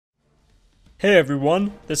Hey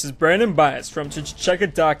everyone, this is Brandon Bias from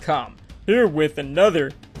CheckIt.com, here with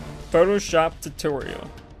another Photoshop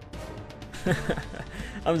tutorial.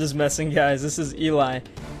 I'm just messing, guys. This is Eli.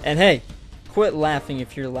 And hey, quit laughing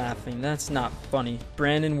if you're laughing. That's not funny.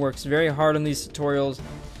 Brandon works very hard on these tutorials,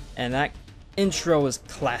 and that intro is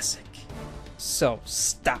classic. So,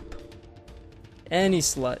 stop. Any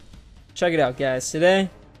slut. Check it out, guys.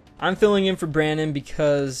 Today, I'm filling in for Brandon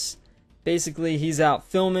because basically he's out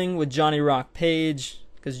filming with Johnny Rock Page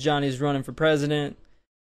because Johnny's running for president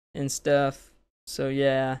and stuff. So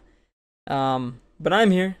yeah, but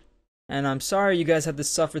I'm here, and I'm sorry you guys had to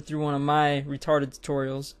suffer through one of my retarded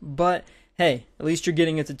tutorials, but hey, at least you're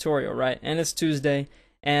getting a tutorial, right? And it's Tuesday,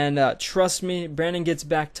 and trust me, Brandon gets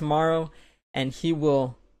back tomorrow and he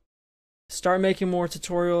will start making more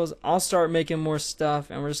tutorials. I'll start making more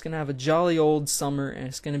stuff, and we're just gonna have a jolly old summer, and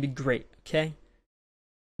it's gonna be great. Okay,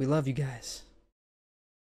 we love you guys.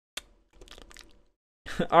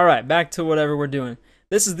 Alright, back to whatever we're doing.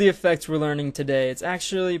 This is the effects we're learning today. It's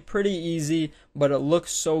actually pretty easy, but it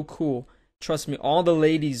looks so cool. Trust me, all the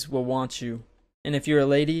ladies will want you. And if you're a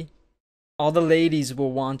lady, all the ladies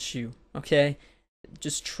will want you. Okay?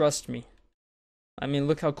 Just trust me. I mean,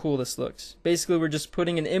 look how cool this looks. Basically, we're just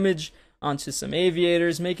putting an image onto some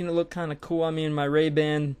aviators, making it look kind of cool. I mean, my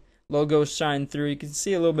Ray-Ban logo shine through. You can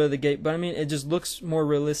see a little bit of the gate, but I mean, it just looks more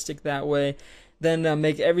realistic that way. Then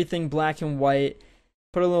make everything black and white,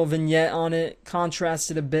 put a little vignette on it,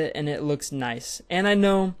 contrast it a bit, and it looks nice. And I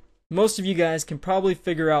know most of you guys can probably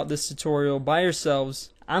figure out this tutorial by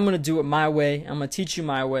yourselves. I'm going to do it my way. I'm going to teach you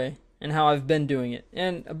my way and how I've been doing it.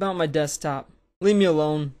 And about my desktop, leave me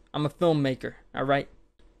alone. I'm a filmmaker, alright?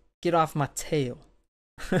 Get off my tail.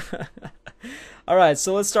 Alright,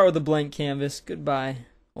 so let's start with a blank canvas. Goodbye,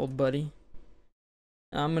 old buddy.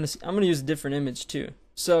 I'm gonna use a different image too.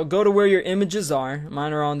 So go to where your images are.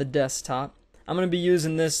 Mine are on the desktop. I'm gonna be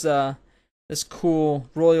using this this cool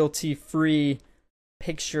royalty-free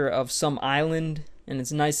picture of some island, and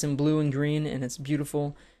it's nice and blue and green, and it's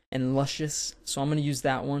beautiful and luscious. So I'm gonna use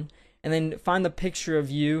that one, and then find the picture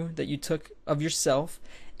of you that you took of yourself.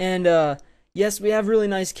 And yes, we have really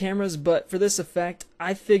nice cameras, but for this effect,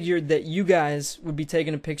 I figured that you guys would be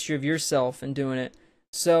taking a picture of yourself and doing it.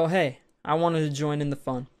 So hey, I wanted to join in the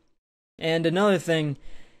fun. And another thing,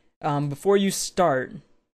 before you start,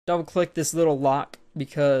 double click this little lock,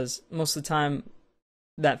 because most of the time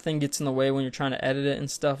that thing gets in the way when you're trying to edit it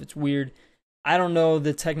and stuff. It's weird. I don't know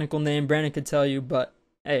the technical name. Brandon could tell you, but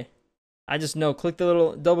hey, I just know.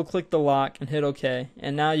 Double click the lock and hit OK,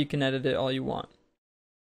 and now you can edit it all you want.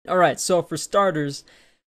 Alright, so for starters,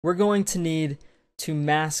 we're going to need to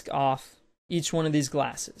mask off each one of these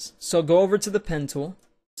glasses. So go over to the pen tool,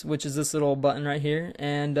 which is this little button right here,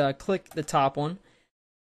 and click the top one.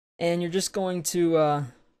 And you're just going to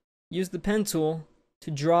use the pen tool to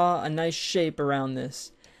draw a nice shape around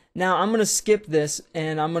this. Now I'm going to skip this,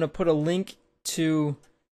 and I'm going to put a link to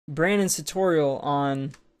Brandon's tutorial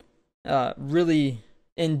on really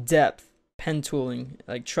in-depth pen tooling.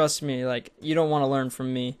 Like, trust me, like, you don't want to learn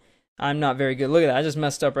from me. I'm not very good. Look at that, I just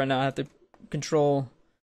messed up right now. I have to control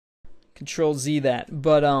Z that.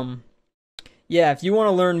 But yeah, if you want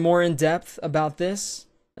to learn more in depth about this,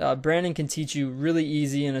 Brandon can teach you really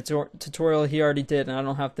easy in a tutorial he already did, and I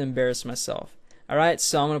don't have to embarrass myself. Alright,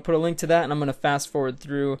 so I'm going to put a link to that, and I'm going to fast forward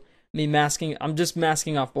through me masking. I'm just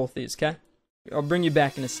masking off both these, okay? I'll bring you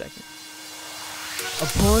back in a second.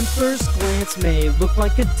 Upon first glance may look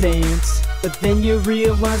like a dance, but then you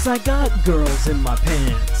realize I got girls in my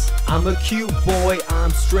pants. I'm a cute boy,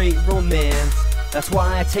 I'm straight romance. That's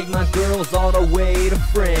why I take my girls all the way to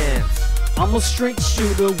France. I'm a straight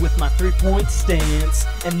shooter with my three-point stance,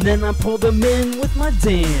 and then I pull them in with my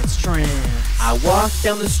dance trance. I walk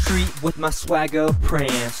down the street with my swagger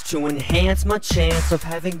prance to enhance my chance of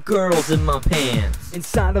having girls in my pants.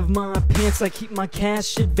 Inside of my pants I keep my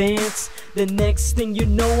cash advance. The next thing you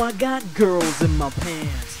know I got girls in my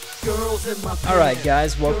pants. Girls in my pants. Alright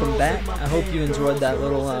guys, welcome back. I hope you enjoyed that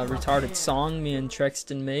little retarded song me and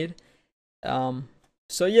Trexton made.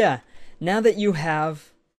 So yeah, now that you have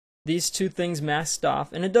these two things masked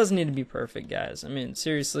off, and it doesn't need to be perfect, guys. I mean,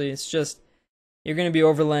 seriously, it's just, you're going to be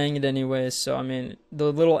overlaying it anyways, so I mean,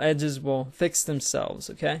 the little edges will fix themselves,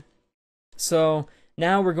 okay? So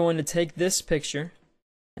now we're going to take this picture,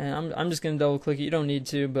 and I'm just going to double click it. You don't need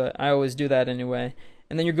to, but I always do that anyway.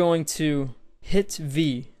 And then you're going to hit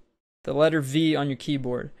V, the letter V on your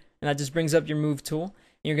keyboard, and that just brings up your move tool.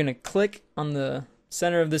 And you're going to click on the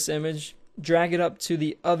center of this image, drag it up to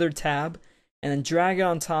the other tab, and then drag it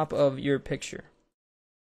on top of your picture.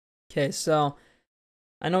 Okay, so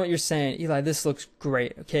I know what you're saying, Eli. This looks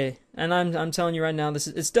great. Okay, and I'm telling you right now,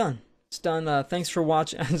 it's done. It's done. Thanks for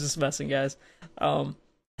watching. I'm just messing, guys. Um,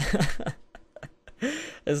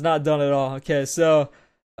 it's not done at all. Okay, so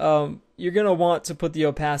you're gonna want to put the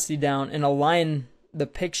opacity down and align the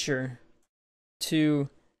picture to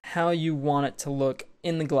how you want it to look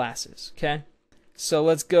in the glasses. Okay, so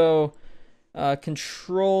let's go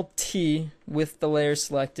Control T with the layer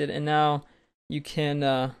selected, and now you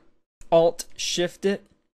can Alt Shift it,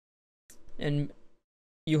 and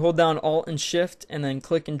you hold down Alt and Shift and then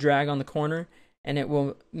click and drag on the corner, and it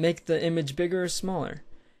will make the image bigger or smaller.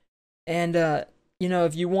 And you know,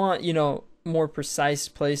 if you want, you know, more precise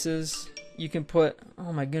places, you can put,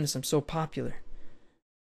 oh my goodness, I'm so popular.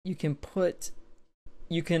 You can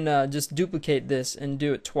just duplicate this and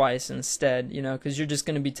do it twice instead, you know, because you're just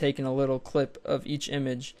going to be taking a little clip of each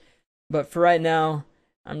image. But for right now,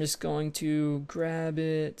 I'm just going to grab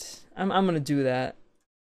it. I'm going to do that.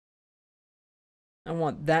 I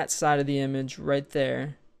want that side of the image right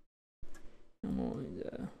there. I'm going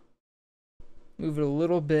to move it a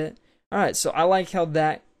little bit. Alright, so I like how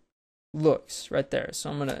that looks right there.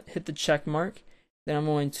 So I'm going to hit the check mark. Then I'm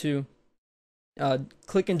going to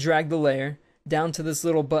click and drag the layer down to this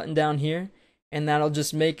little button down here, and that'll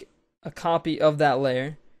just make a copy of that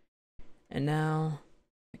layer. And now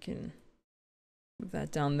I can move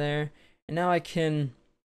that down there, and now I can,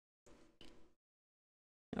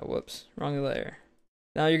 oh whoops, wrong layer.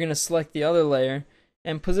 Now you're going to select the other layer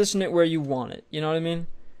and position it where you want it, you know what I mean?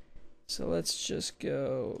 So let's just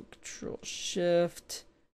go Control Shift.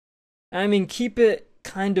 I mean, keep it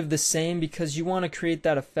kind of the same because you want to create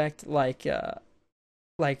that effect like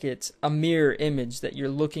it's a mirror image that you're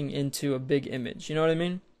looking into a big image. You know what I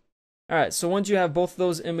mean? Alright, so once you have both of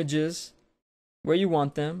those images where you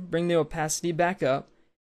want them, bring the opacity back up,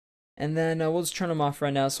 and then we'll just turn them off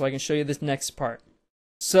right now so I can show you this next part.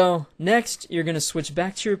 So next, you're going to switch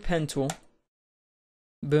back to your pen tool.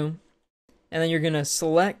 Boom. And then you're going to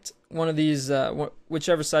select one of these,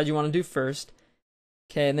 whichever side you want to do first.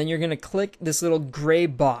 Okay, and then you're going to click this little gray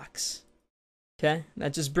box. Okay,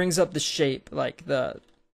 that just brings up the shape, like that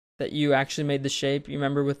you actually made the shape, you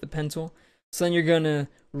remember, with the pen tool. So then you're going to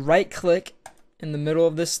right click in the middle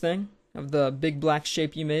of this thing, of the big black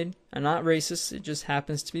shape you made. I'm not racist, it just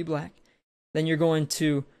happens to be black. Then you're going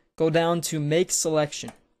to go down to Make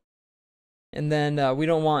Selection. And then we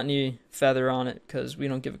don't want any feather on it because we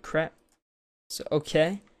don't give a crap. So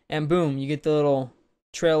okay, and boom, you get the little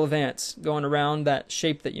trail of ants going around that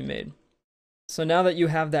shape that you made. So now that you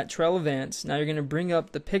have that trail of ants, now you're going to bring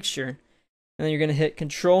up the picture, and then you're going to hit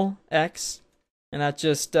Control X, and that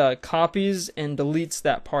just copies and deletes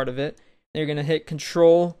that part of it. Then you're going to hit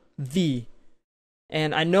Control V.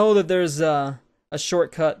 And I know that there's a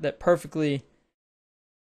shortcut that perfectly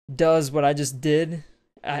does what I just did.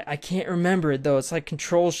 I can't remember it though. It's like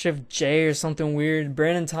Control Shift J or something weird.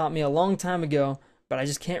 Brandon taught me a long time ago, but I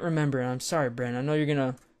just can't remember it. I'm sorry, Brandon. I know you're going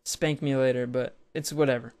to spank me later, but it's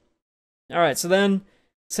whatever. Alright, so then,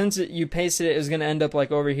 since you pasted it, it was going to end up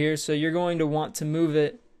like over here, so you're going to want to move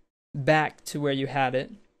it back to where you had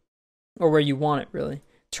it, or where you want it, really.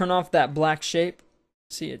 Turn off that black shape.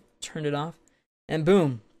 See, it turned it off. And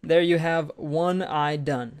boom, there you have one eye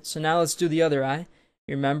done. So now let's do the other eye.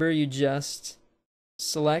 Remember, you just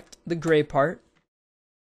select the gray part.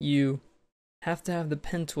 You have to have the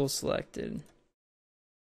pen tool selected.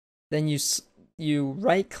 Then you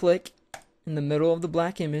right click in the middle of the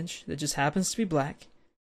black image that just happens to be black.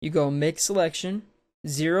 You go Make Selection,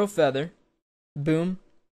 Zero Feather, boom.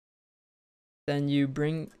 Then you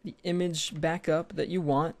bring the image back up that you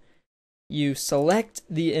want. You select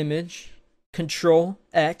the image, Control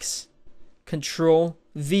X, Control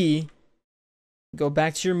V. Go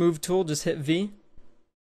back to your move tool, just hit V.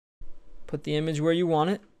 Put the image where you want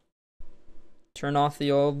it. Turn off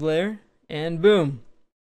the old layer, and boom.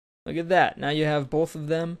 Look at that. Now you have both of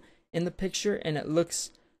them in the picture, and it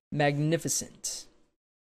looks magnificent.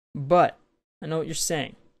 But I know what you're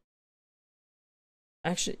saying.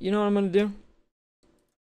 Actually, you know what I'm going to do?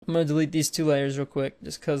 I'm going to delete these two layers real quick,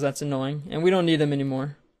 just because that's annoying, and we don't need them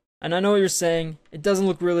anymore. And I know what you're saying. It doesn't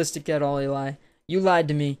look realistic at all, Eli. You lied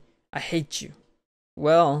to me. I hate you.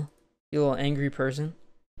 Well, you little angry person.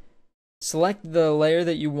 Select the layer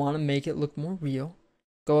that you want to make it look more real.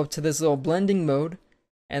 Go up to this little blending mode,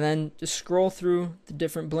 and then just scroll through the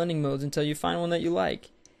different blending modes until you find one that you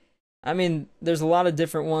like. I mean, there's a lot of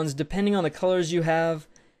different ones. Depending on the colors you have,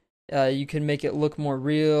 you can make it look more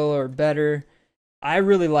real or better. I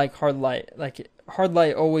really like hard light. Like, hard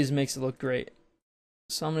light always makes it look great.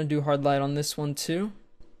 So I'm going to do hard light on this one too.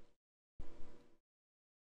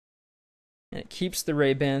 And it keeps the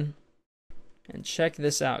Ray-Ban. And check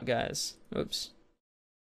this out, guys. Oops.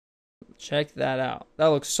 Check that out. That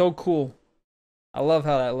looks so cool. I love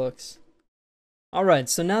how that looks. Alright,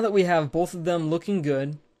 so now that we have both of them looking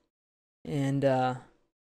good and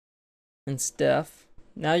stuff,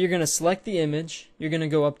 now you're going to select the image. You're going to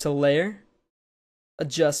go up to Layer,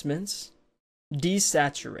 Adjustments,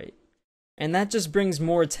 Desaturate. And that just brings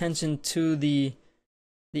more attention to the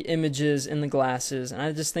images in the glasses. And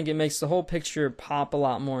I just think it makes the whole picture pop a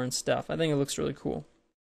lot more and stuff. I think it looks really cool.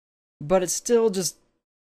 But it still just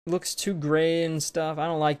looks too gray and stuff. I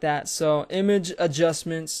don't like that. So image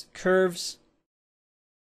adjustments, curves.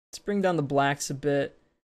 Let's bring down the blacks a bit.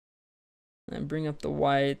 And bring up the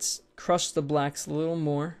whites. Crush the blacks a little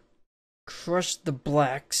more. Crush the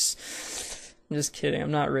blacks. I'm just kidding.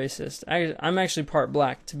 I'm not racist. I'm actually part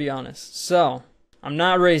black, to be honest. So, I'm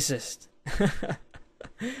not racist.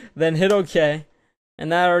 Then hit OK.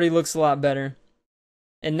 And that already looks a lot better.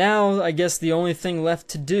 And now, I guess the only thing left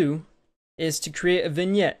to do is to create a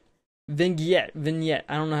vignette. Vignette.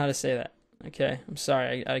 I don't know how to say that. Okay, I'm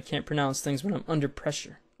sorry. I can't pronounce things when I'm under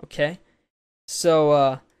pressure. Okay?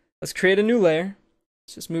 So, let's create a new layer.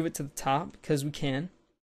 Let's just move it to the top because we can.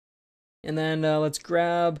 And then let's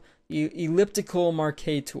grab the elliptical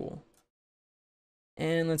marquee tool.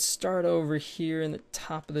 And let's start over here in the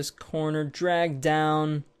top of this corner. Drag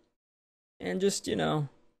down. And just, you know,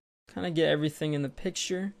 kind of get everything in the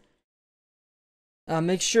picture.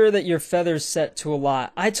 Make sure that your feather's set to a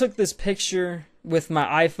lot. I took this picture with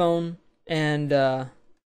my iPhone, and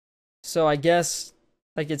so I guess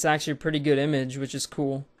like it's actually a pretty good image, which is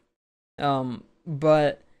cool.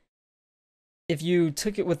 But if you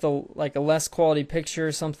took it with a less quality picture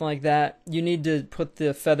or something like that, you need to put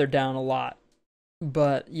the feather down a lot.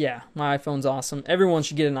 But yeah, my iPhone's awesome. Everyone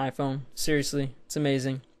should get an iPhone. Seriously, it's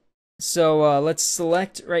amazing. So let's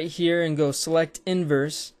select right here and go select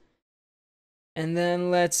inverse. And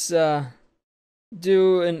then let's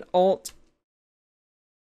do an alt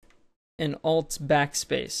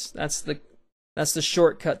backspace. That's the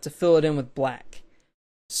shortcut to fill it in with black.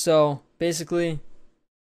 So basically,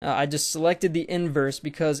 I just selected the inverse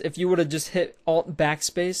because if you would have just hit alt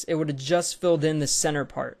backspace, it would have just filled in the center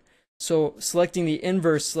part. So selecting the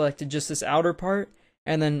inverse selected just this outer part,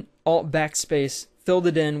 and then alt backspace filled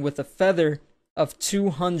it in with a feather of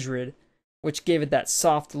 200, which gave it that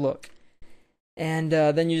soft look. And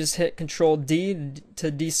then you just hit Control D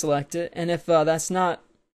to deselect it. And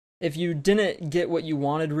if you didn't get what you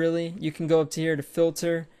wanted really, you can go up to here to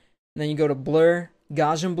filter, and then you go to blur,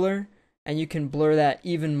 Gaussian blur, and you can blur that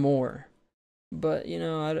even more. But you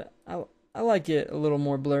know, I like it a little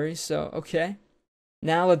more blurry, so okay.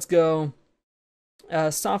 Now let's go.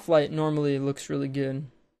 Soft light normally looks really good,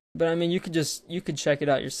 but I mean you could check it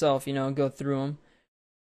out yourself. You know, go through them.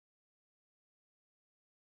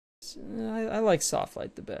 I like soft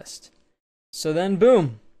light the best. So then,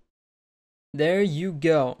 boom. There you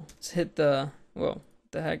go. Let's hit the, whoa, what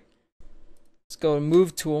the heck. Let's go to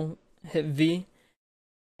move tool, hit V,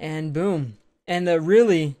 and boom. And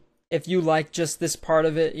really, if you like just this part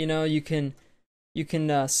of it, you know, you can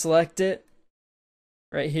select it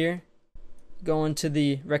right here. Go into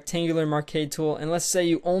the rectangular marquee tool, and let's say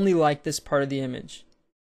you only like this part of the image.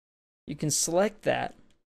 You can select that.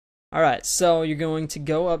 Alright, so you're going to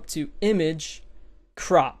go up to Image,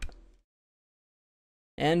 Crop.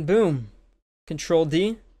 And boom. Control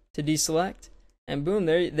D to deselect. And boom,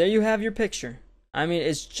 there you have your picture. I mean,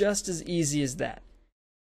 it's just as easy as that.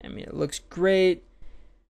 I mean, it looks great.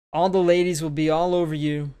 All the ladies will be all over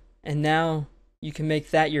you. And now you can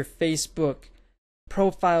make that your Facebook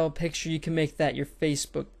profile picture. You can make that your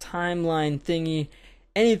Facebook timeline thingy.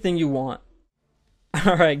 Anything you want.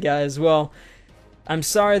 Alright, guys. Well, I'm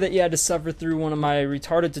sorry that you had to suffer through one of my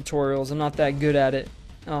retarded tutorials. I'm not that good at it.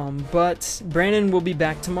 But Brandon will be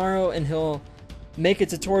back tomorrow, and he'll make a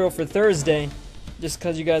tutorial for Thursday just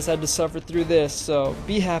because you guys had to suffer through this. So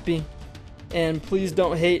be happy, and please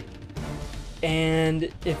don't hate.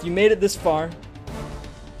 And if you made it this far,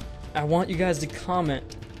 I want you guys to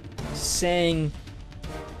comment saying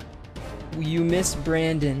you miss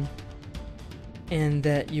Brandon and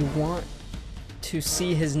that you want to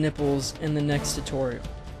see his nipples in the next tutorial.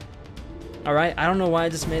 Alright, I don't know why I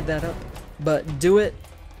just made that up, but do it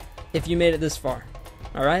if you made it this far.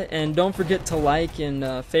 Alright, and don't forget to like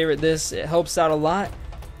and favorite this. It helps out a lot.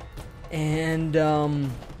 And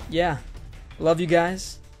yeah, love you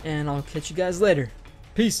guys, and I'll catch you guys later.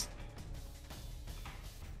 Peace.